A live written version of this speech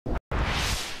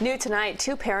New tonight,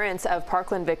 two parents of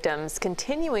Parkland victims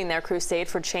continuing their crusade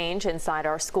for change inside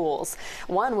our schools.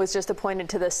 One was just appointed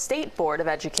to the State Board of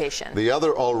Education. The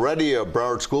other, already a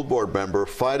Broward School Board member,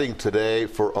 fighting today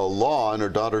for a law in her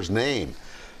daughter's name.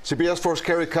 CBS 4's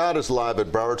Carrie Codd is live at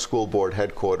Broward School Board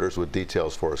headquarters with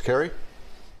details for us. Carrie?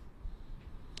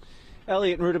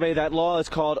 Elliot and Rudabay, that law is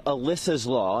called Alyssa's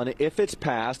Law, and if it's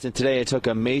passed, and today it took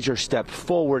a major step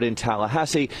forward in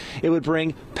Tallahassee, it would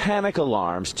bring panic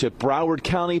alarms to Broward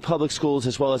County public schools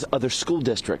as well as other school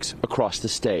districts across the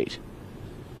state.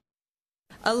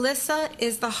 Alyssa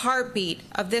is the heartbeat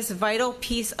of this vital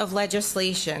piece of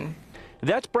legislation.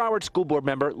 That's Broward School Board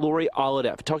member Lori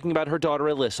Alyssa talking about her daughter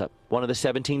Alyssa, one of the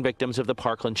 17 victims of the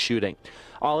Parkland shooting.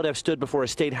 Alyssa stood before a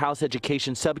State House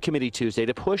Education Subcommittee Tuesday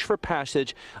to push for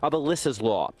passage of Alyssa's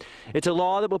Law. It's a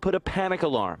law that will put a panic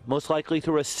alarm, most likely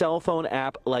through a cell phone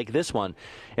app like this one,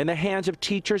 in the hands of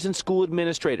teachers and school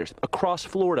administrators across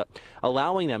Florida,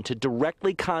 allowing them to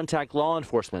directly contact law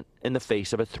enforcement in the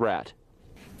face of a threat.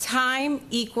 Time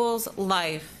equals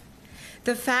life.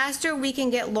 The faster we can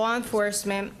get law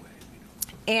enforcement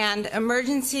and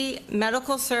emergency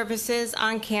medical services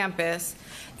on campus,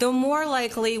 the more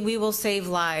likely we will save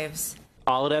lives.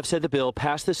 Alyssa said the bill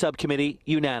passed the subcommittee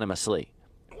unanimously.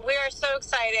 We are so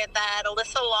excited that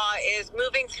Alyssa Law is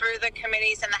moving through the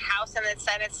committees in the House and the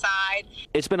Senate side.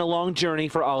 It's been a long journey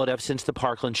for Alyssa since the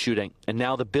Parkland shooting, and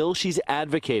now the bill she's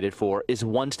advocated for is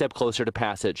one step closer to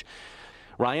passage.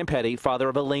 Ryan Petty, father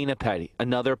of Elena Petty,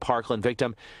 another Parkland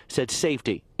victim, said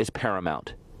safety is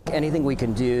paramount. Anything we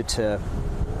can do to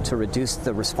reduce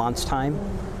the response time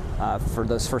for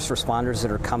those first responders that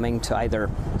are coming to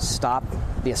either stop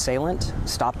the assailant,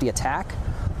 stop the attack,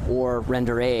 or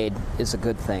render aid is a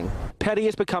good thing. Petty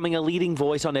is becoming a leading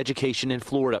voice on education in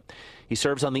Florida. He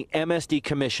serves on the MSD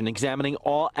Commission examining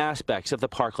all aspects of the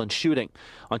Parkland shooting.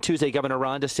 On Tuesday, Governor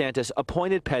Ron DeSantis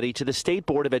appointed Petty to the State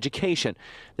Board of Education.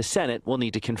 The Senate will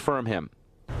need to confirm him.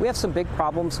 We have some big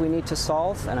problems we need to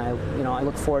solve, and I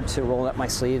look forward to rolling up my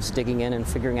sleeves, digging in, and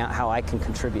figuring out how I can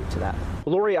contribute to that.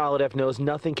 Lori Alyssa knows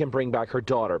nothing can bring back her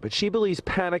daughter, but she believes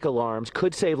panic alarms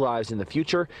could save lives in the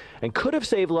future and could have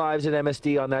saved lives at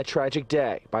MSD on that tragic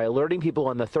day by alerting people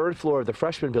on the third floor of the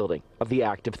freshman building of the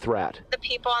active threat. The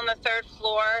people on the third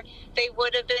floor, they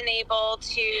would have been able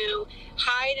to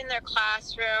hide in their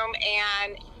classroom,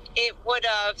 and it would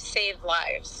have saved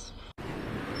lives.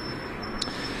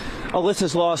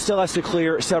 Alyssa's Law still has to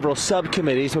clear several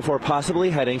subcommittees before possibly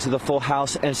heading to the full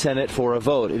House and Senate for a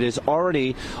vote. It is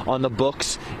already on the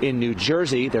books in New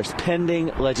Jersey. There's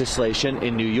pending legislation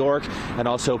in New York and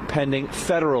also pending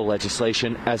federal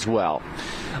legislation as well.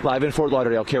 Live in Fort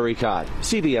Lauderdale, Carrie Codd,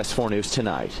 CBS 4 News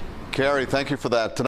Tonight. Carrie, thank you for that.